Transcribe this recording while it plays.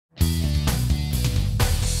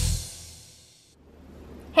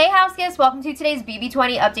Hey house guests, welcome to today's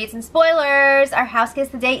BB20 updates and spoilers. Our house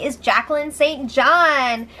guest today is Jacqueline St.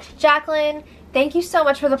 John. Jacqueline, thank you so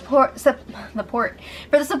much for the support.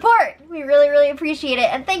 We really appreciate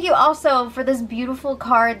it. And thank you also for this beautiful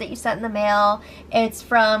card that you sent in the mail. It's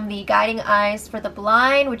from the Guiding Eyes for the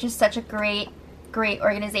Blind, which is such a great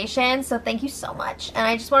organization, so thank you so much. And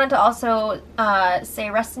I just wanted to also say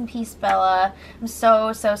rest in peace, Bella. I'm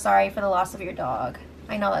so sorry for the loss of your dog.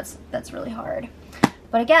 I know that's really hard.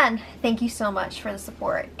 But again, thank you so much for the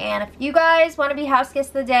support. And if you guys want to be house guests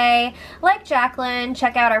of the day, like Jacqueline,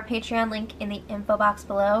 check out our Patreon link in the info box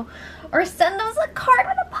below, or send us a card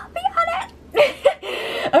with a puppy on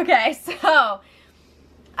it. Okay, so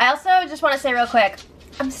I also just want to say real quick,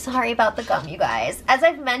 I'm sorry about the gum, you guys. As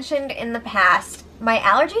I've mentioned in the past, my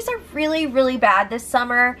allergies are really bad this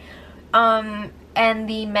summer, and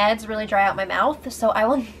the meds really dry out my mouth, so I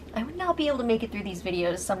would not be able to make it through these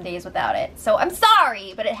videos some days without it. So I'm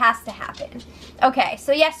sorry, but it has to happen. Okay,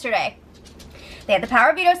 so yesterday, they had the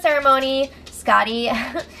power veto ceremony. Scotty,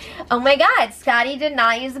 oh my god, Scotty did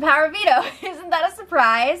not use the power veto. Isn't that a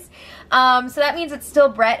surprise? So that means it's still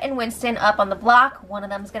Brett and Winston up on the block. One of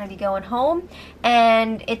them is going to be going home.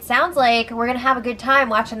 And it sounds like we're going to have a good time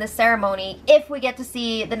watching this ceremony if we get to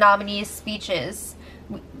see the nominees' speeches.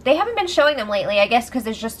 They haven't been showing them lately, I guess because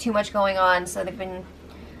there's just too much going on, so they've been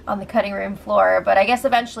on the cutting room floor. But I guess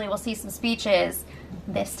eventually we'll see some speeches.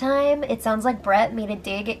 This time, it sounds like Brett made a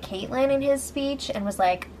dig at Caitlyn in his speech and was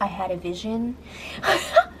like, I had a vision.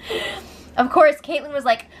 Of course, Caitlyn was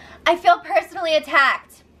like, I feel personally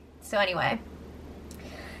attacked. So anyway,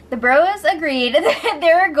 the bros agreed that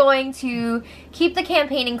they're going to keep the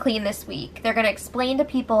campaigning clean this week. They're going to explain to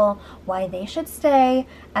people why they should stay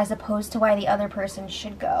as opposed to why the other person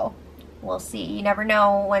should go. We'll see. You never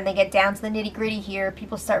know when they get down to the nitty-gritty here.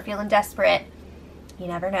 People start feeling desperate. You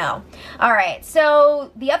never know. Alright,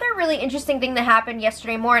 so the other really interesting thing that happened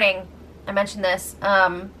yesterday morning, I mentioned this,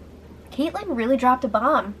 Caitlyn really dropped a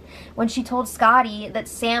bomb when she told Scotty that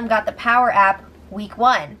Sam got the Power app week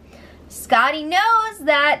 1. Scotty knows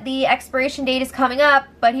that the expiration date is coming up,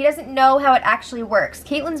 but he doesn't know how it actually works.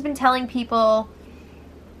 Caitlyn's been telling people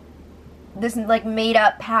this like made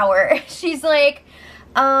up power. She's like,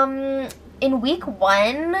 in week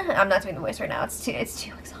 1, I'm not doing the voice right now, it's too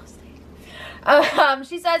exhausting.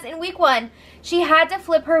 She says in week 1, she had to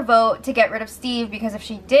flip her vote to get rid of Steve because if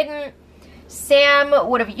she didn't, Sam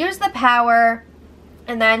would have used the power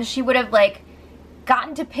and then she would have like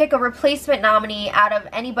gotten to pick a replacement nominee out of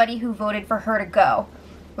anybody who voted for her to go,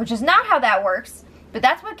 which is not how that works, but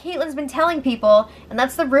that's what Caitlyn's been telling people, and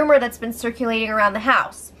that's the rumor that's been circulating around the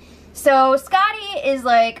house. So Scotty is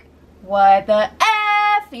like, what the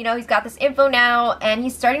F? You know, he's got this info now, and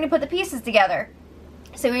he's starting to put the pieces together.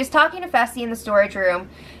 So he was talking to Fessy in the storage room,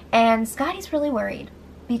 and Scotty's really worried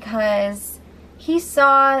because he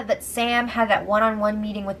saw that Sam had that one-on-one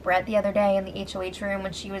meeting with Brett the other day in the HOH room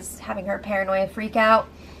when she was having her paranoia freak out.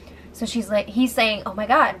 So he's saying, oh my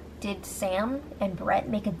god, did Sam and Brett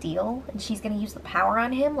make a deal and she's going to use the power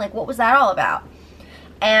on him? Like, what was that all about?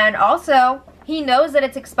 And also, he knows that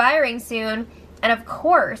it's expiring soon, and of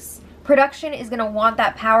course, production is going to want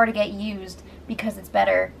that power to get used because it's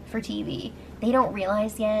better for TV. They don't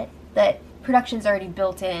realize yet that production's already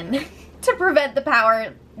built in to prevent the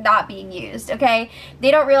power not being used, okay? They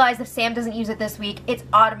don't realize if Sam doesn't use it this week, it's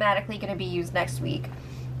automatically going to be used next week.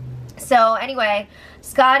 So anyway,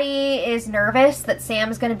 Scotty is nervous that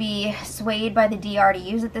Sam's going to be swayed by the DR to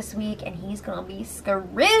use it this week, and he's going to be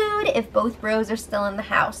screwed if both bros are still in the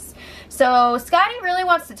house. So Scotty really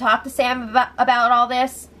wants to talk to Sam about all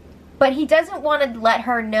this, but he doesn't want to let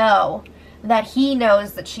her know that he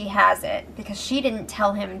knows that she has it because she didn't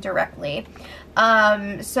tell him directly.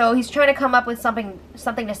 So he's trying to come up with something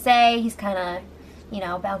to say. He's kind of, you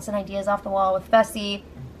know, bouncing ideas off the wall with Fessy.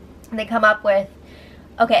 And they come up with,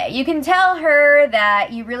 okay, you can tell her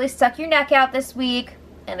that you really stuck your neck out this week,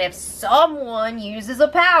 and if someone uses a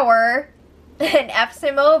power and F's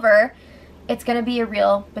him over, it's going to be a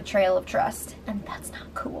real betrayal of trust. And that's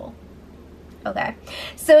not cool. Okay,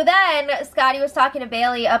 so then Scotty was talking to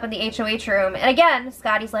Bailey up in the HOH room, and again,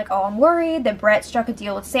 Scotty's like, oh, I'm worried that Brett struck a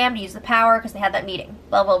deal with Sam to use the power because they had that meeting,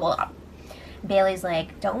 blah, blah, blah. Bailey's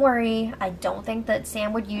like, don't worry, I don't think that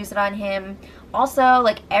Sam would use it on him. Also,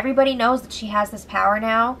 like, everybody knows that she has this power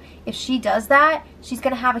now. If she does that, she's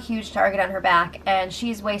going to have a huge target on her back, and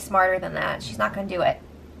she's way smarter than that. She's not going to do it.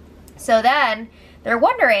 So then, they're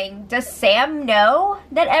wondering, does Sam know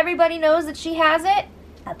that everybody knows that she has it?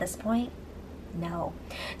 At this point, no.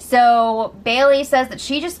 So Bailey says that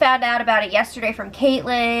she just found out about it yesterday from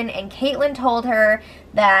Caitlyn, and Caitlyn told her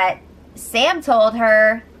that Sam told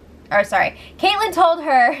her or sorry, Caitlyn told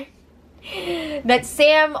her that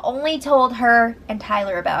Sam only told her and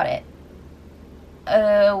Tyler about it.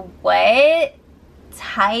 What?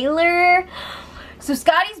 Tyler? So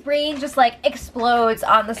Scotty's brain just like explodes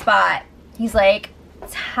on the spot. He's like,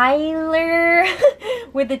 Tyler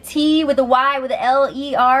with a T, with a Y, with a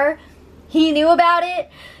L-E-R. He knew about it.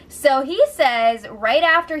 So he says right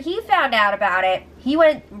after he found out about it, he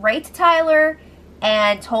went right to Tyler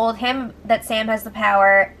and told him that Sam has the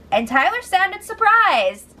power, and Tyler sounded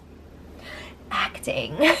surprised.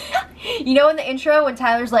 Acting. You know in the intro when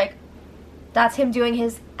Tyler's like, that's him doing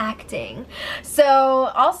his acting. So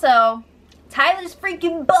also, Tyler's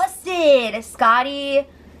freaking busted. Scotty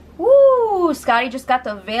just got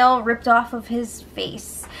the veil ripped off of his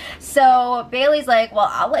face. So Bailey's like, well,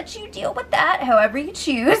 I'll let you deal with that however you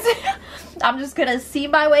choose. I'm just gonna see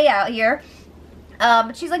my way out here.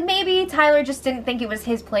 But she's like, maybe Tyler just didn't think it was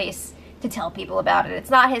his place to tell people about it. It's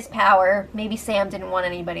not his power. Maybe Sam didn't want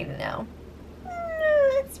anybody to know.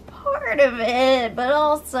 It's part of it, but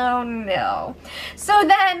also no. So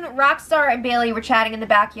then Rockstar and Bailey were chatting in the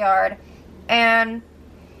backyard, and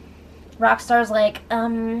Rockstar's like,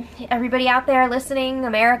 everybody out there listening,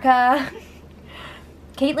 America,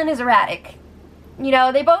 Caitlyn is erratic. You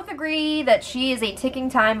know, they both agree that she is a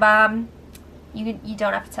ticking time bomb. You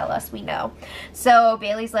don't have to tell us, we know. So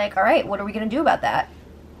Bailey's like, all right, what are we gonna do about that?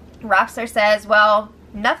 Rockstar says, well,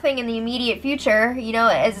 nothing in the immediate future. You know,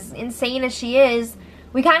 as insane as she is,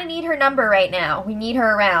 we kind of need her number right now. We need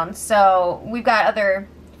her around. So we've got other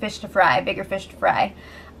fish to fry, bigger fish to fry.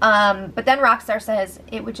 But then Rockstar says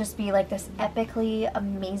it would just be like this epically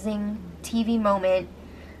amazing TV moment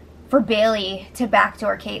for Bailey to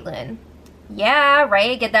backdoor Caitlyn. Yeah,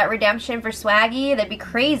 right? Get that redemption for Swaggy? That'd be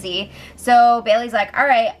crazy. So Bailey's like,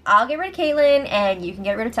 alright, I'll get rid of Caitlyn and you can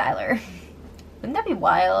get rid of Tyler. Wouldn't that be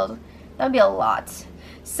wild? That would be a lot.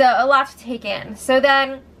 So, a lot to take in. So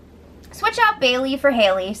then, switch out Bailey for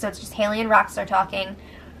Haley. So it's just Haley and Rockstar talking.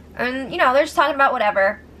 And, you know, they're just talking about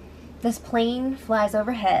whatever. This plane flies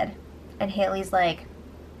overhead. And Haley's like,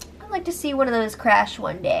 I'd like to see one of those crash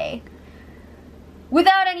one day.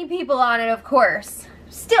 Without any people on it, of course.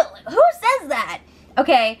 Still, who says that?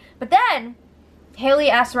 Okay, but then Haley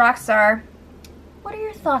asks Rockstar, what are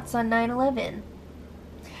your thoughts on 9/11?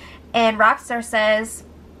 And Rockstar says,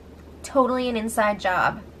 totally an inside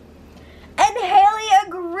job. And Haley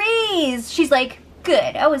agrees. She's like,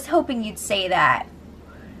 good, I was hoping you'd say that.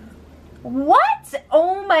 What?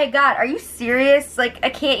 Oh my god, are you serious? Like, I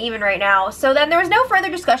can't even right now. So then there was no further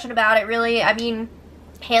discussion about it, really. I mean,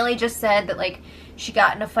 Haley just said that, like, she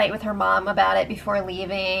got in a fight with her mom about it before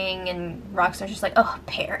leaving, and Rockstar's just like, oh,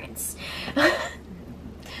 parents.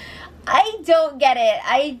 I don't get it.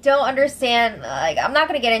 I don't understand. Like, I'm not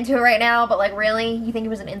gonna get into it right now, but like, really? You think it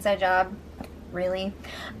was an inside job? Really?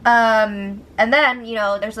 And then, you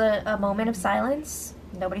know, there's a moment of silence.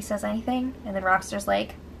 Nobody says anything, and then Rockstar's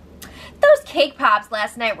like, those cake pops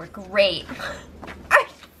last night were great. Are you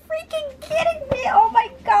freaking kidding me? Oh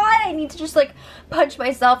my god, I need to just like punch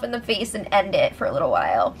myself in the face and end it for a little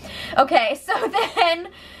while. Okay, so then,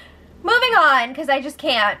 moving on, because I just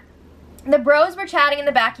can't. The bros were chatting in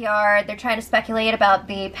the backyard. They're trying to speculate about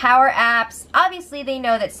the power apps. Obviously, they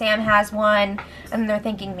know that Sam has one, and they're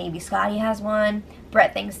thinking maybe Scotty has one.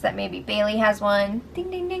 Brett thinks that maybe Bailey has one.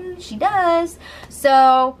 Ding, ding, ding, she does.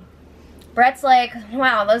 So Brett's like,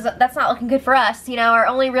 wow, that's not looking good for us. You know, our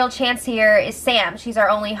only real chance here is Sam. She's our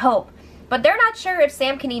only hope. But they're not sure if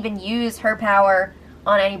Sam can even use her power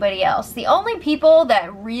on anybody else. The only people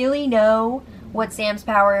that really know what Sam's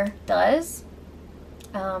power does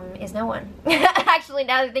is no one. Actually,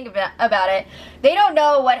 now that I think about it, they don't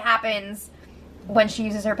know what happens when she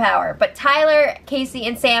uses her power. But Tyler, Casey,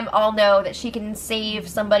 and Sam all know that she can save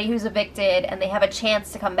somebody who's evicted and they have a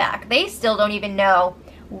chance to come back. They still don't even know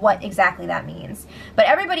what exactly that means. But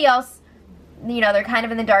everybody else, you know, they're kind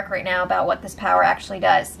of in the dark right now about what this power actually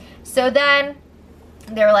does. So then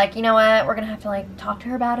they were like, you know what, we're gonna have to like talk to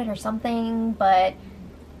her about it or something, but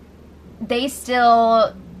they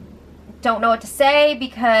still don't know what to say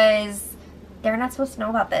because they're not supposed to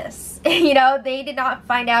know about this. You know, they did not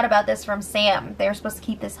find out about this from Sam. They were supposed to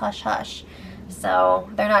keep this hush-hush. So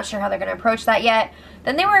they're not sure how they're going to approach that yet.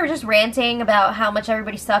 Then they were just ranting about how much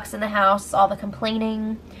everybody sucks in the house, all the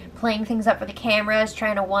complaining, playing things up for the cameras,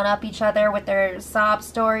 trying to one-up each other with their sob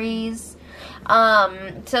stories.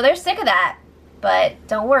 So they're sick of that. But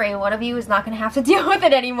don't worry, one of you is not going to have to deal with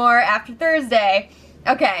it anymore after Thursday.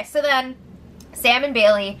 Okay, so then Sam and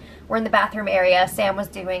Bailey were in the bathroom area. Sam was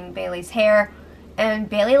doing Bailey's hair, and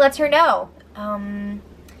Bailey lets her know,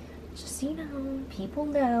 just so you know, people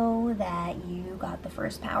know that you got the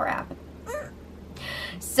first power app.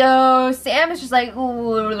 So Sam is just like,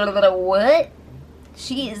 what?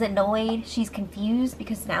 She is annoyed. She's confused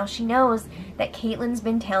because now she knows that Caitlyn's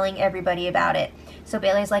been telling everybody about it. So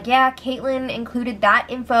Bailey's like, yeah, Caitlyn included that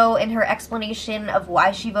info in her explanation of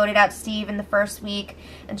why she voted out Steve in the first week.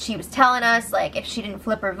 And she was telling us, like, if she didn't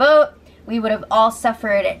flip her vote, we would have all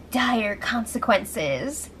suffered dire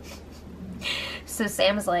consequences. So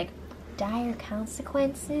Sam's like, dire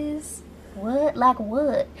consequences? What? Like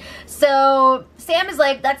what? So Sam is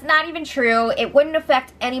like, that's not even true. It wouldn't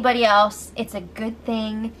affect anybody else. It's a good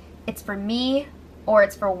thing. It's for me or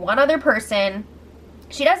it's for one other person.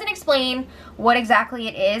 She doesn't explain what exactly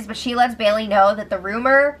it is, but she lets Bailey know that the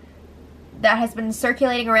rumor that has been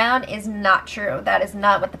circulating around is not true. That is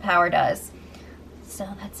not what the power does. So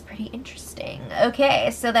that's pretty interesting.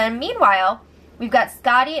 Okay, so then meanwhile, we've got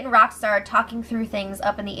Scotty and Rockstar talking through things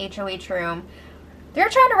up in the HOH room. They're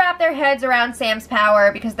trying to wrap their heads around Sam's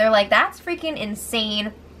power because they're like, that's freaking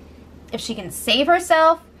insane. If she can save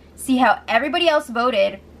herself, see how everybody else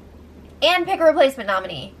voted, and pick a replacement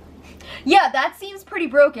nominee. Yeah, that seems pretty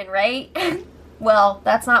broken, right? Well,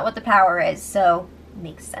 that's not what the power is, so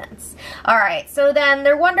makes sense. Alright, so then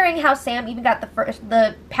they're wondering how Sam even got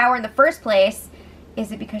the power in the first place.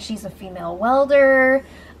 Is it because she's a female welder?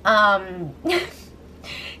 Rockstar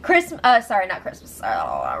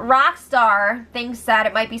thinks that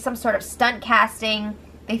it might be some sort of stunt casting.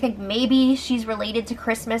 They think maybe she's related to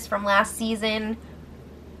Christmas from last season.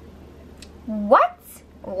 What?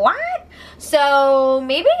 What? So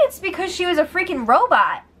maybe it's because she was a freaking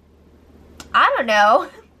robot. I don't know.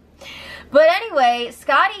 But anyway,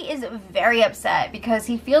 Scotty is very upset because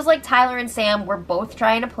he feels like Tyler and Sam were both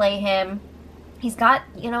trying to play him. He's got,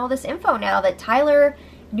 you know, this info now that Tyler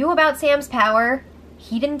knew about Sam's power.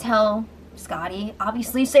 He didn't tell Scotty.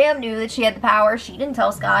 Obviously, Sam knew that she had the power. She didn't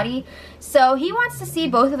tell Scotty. So he wants to see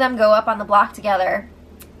both of them go up on the block together.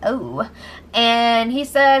 Oh. And he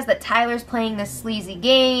says that Tyler's playing this sleazy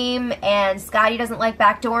game and Scotty doesn't like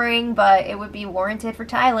backdooring, but it would be warranted for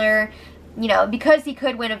Tyler, you know, because he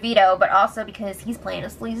could win a veto, but also because he's playing a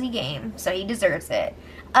sleazy game, so he deserves it.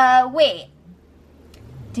 Wait.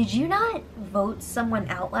 Did you not vote someone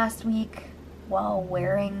out last week while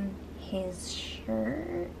wearing his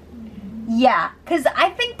shirt? Yeah, because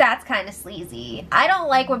I think that's kind of sleazy. I don't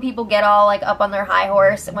like when people get all, like, up on their high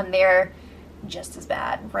horse when they're just as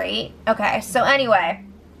bad, right? Okay, so anyway,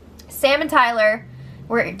 Sam and Tyler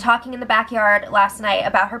were talking in the backyard last night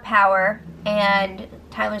about her power, and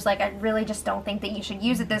Tyler's like, I really just don't think that you should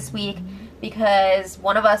use it this week because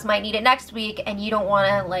one of us might need it next week, and you don't want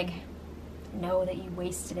to, like, know that you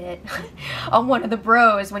wasted it on one of the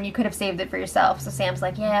bros when you could have saved it for yourself. So Sam's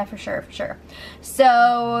like, yeah, for sure, for sure.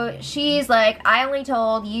 So she's like, I only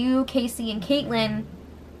told you, Casey, and Caitlyn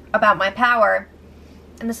about my power.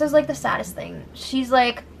 And this is like the saddest thing. She's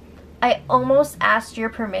like, I almost asked your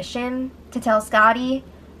permission to tell Scotty,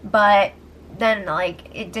 but then,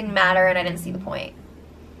 like, it didn't matter and I didn't see the point.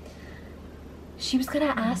 She was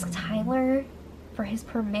gonna ask Tyler for his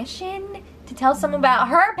permission to tell someone about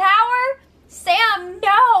her power? Sam,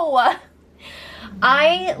 no!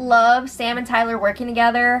 I love Sam and Tyler working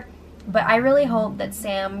together, but I really hope that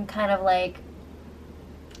Sam kind of, like,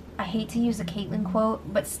 I hate to use a Caitlyn quote,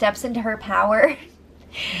 but steps into her power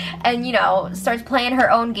and, you know, starts playing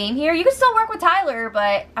her own game here. You can still work with Tyler,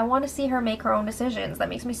 but I want to see her make her own decisions. That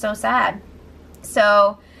makes me so sad.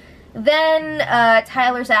 So then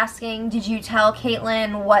Tyler's asking, did you tell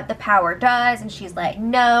Caitlyn what the power does? And she's like,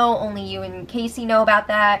 no, only you and Casey know about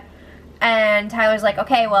that. And Tyler's like,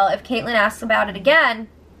 okay, well, if Caitlyn asks about it again,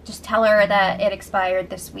 just tell her that it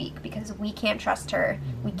expired this week because we can't trust her.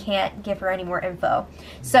 We can't give her any more info.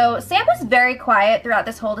 So Sam was very quiet throughout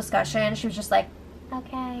this whole discussion. She was just like,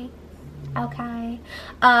 okay, okay.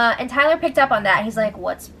 And Tyler picked up on that. He's like,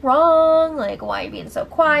 what's wrong? Like, why are you being so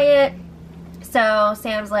quiet? So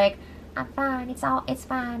Sam's like, I'm fine. It's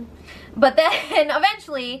fine. But then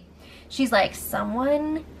eventually she's like,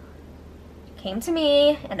 someone came to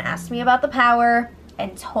me and asked me about the power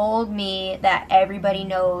and told me that everybody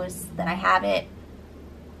knows that I have it.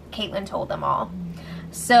 Caitlyn told them all.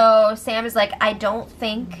 So Sam is like, I don't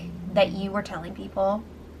think that you were telling people.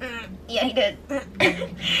 Yeah, he did.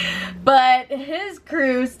 But his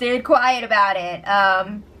crew stayed quiet about it.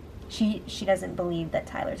 She doesn't believe that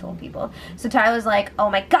Tyler told people. So Tyler's like,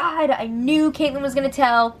 oh my god, I knew Caitlyn was gonna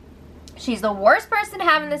tell. She's the worst person to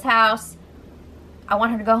have in this house. I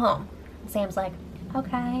want her to go home. Sam's like,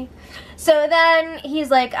 okay. So then he's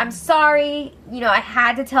like, I'm sorry, you know, I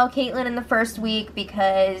had to tell Caitlyn in the first week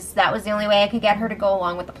because that was the only way I could get her to go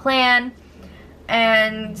along with the plan.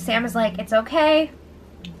 And Sam is like, it's okay.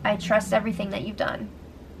 I trust everything that you've done.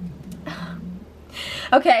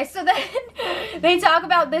 Okay, so then they talk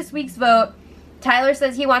about this week's vote. Tyler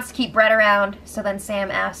says he wants to keep Brett around, so then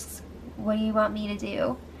Sam asks, what do you want me to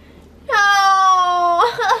do? No!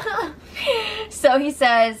 So he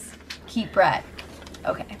says, keep Brett.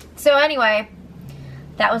 Okay, so anyway,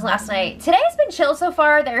 that was last night. Today's been chill so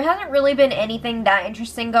far. There hasn't really been anything that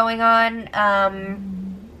interesting going on.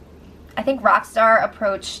 I think Rockstar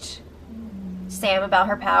approached Sam about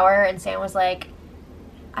her power, and Sam was like,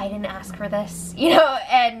 I didn't ask for this, you know,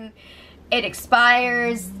 and it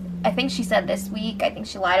expires, I think she said this week. I think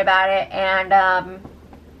she lied about it, and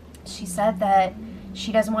she said that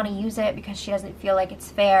she doesn't want to use it because she doesn't feel like it's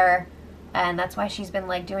fair, and that's why she's been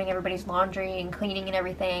like doing everybody's laundry and cleaning and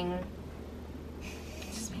everything.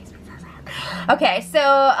 It just makes me so sad. Okay,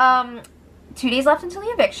 so 2 days left until the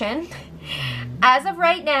eviction. As of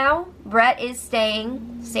right now, Brett is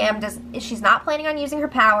staying. She's not planning on using her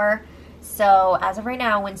power. So as of right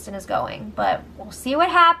now, Winston is going. But we'll see what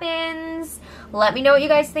happens. Let me know what you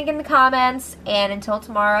guys think in the comments. And until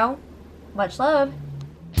tomorrow, much love.